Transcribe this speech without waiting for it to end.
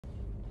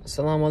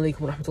Assalamu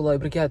alaikum wa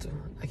rahmatullahi wa barakatuh.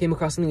 I came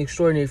across something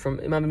extraordinary from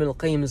Imam Ibn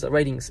al-Qayyim's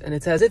writings, and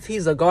it's as if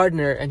he's a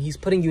gardener and he's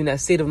putting you in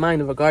that state of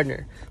mind of a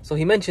gardener. So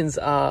he mentions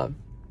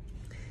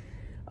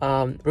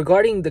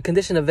regarding the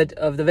condition of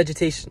the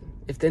vegetation.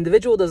 If the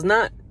individual does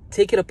not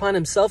take it upon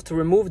himself to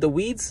remove the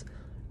weeds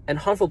and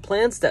harmful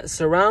plants that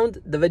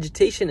surround the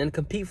vegetation and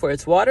compete for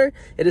its water,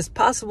 it is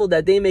possible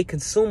that they may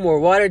consume more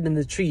water than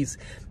the trees.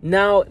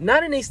 Now,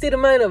 not in a state of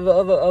mind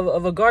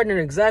of a gardener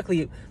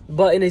exactly,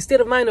 but in a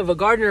state of mind of a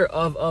gardener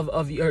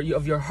of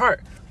your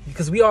heart,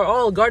 because we are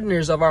all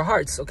gardeners of our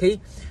hearts. Okay,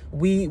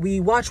 we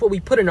watch what we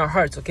put in our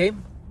hearts. Okay,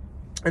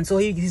 and so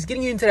he's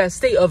getting you into that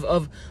state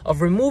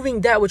of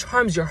removing that which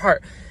harms your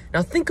heart.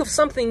 Now think of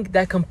something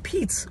that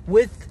competes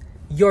with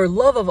your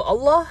love of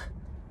Allah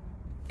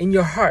in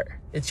your heart.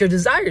 It's your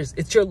desires,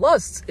 it's your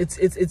lusts,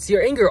 it's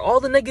your anger, all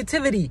the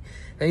negativity.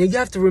 And you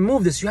have to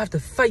remove this. You have to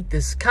fight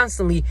this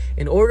constantly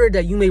in order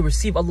that you may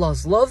receive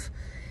Allah's love,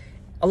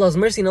 Allah's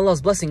mercy, and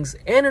Allah's blessings,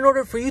 and in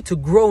order for you to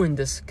grow in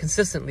this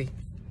consistently.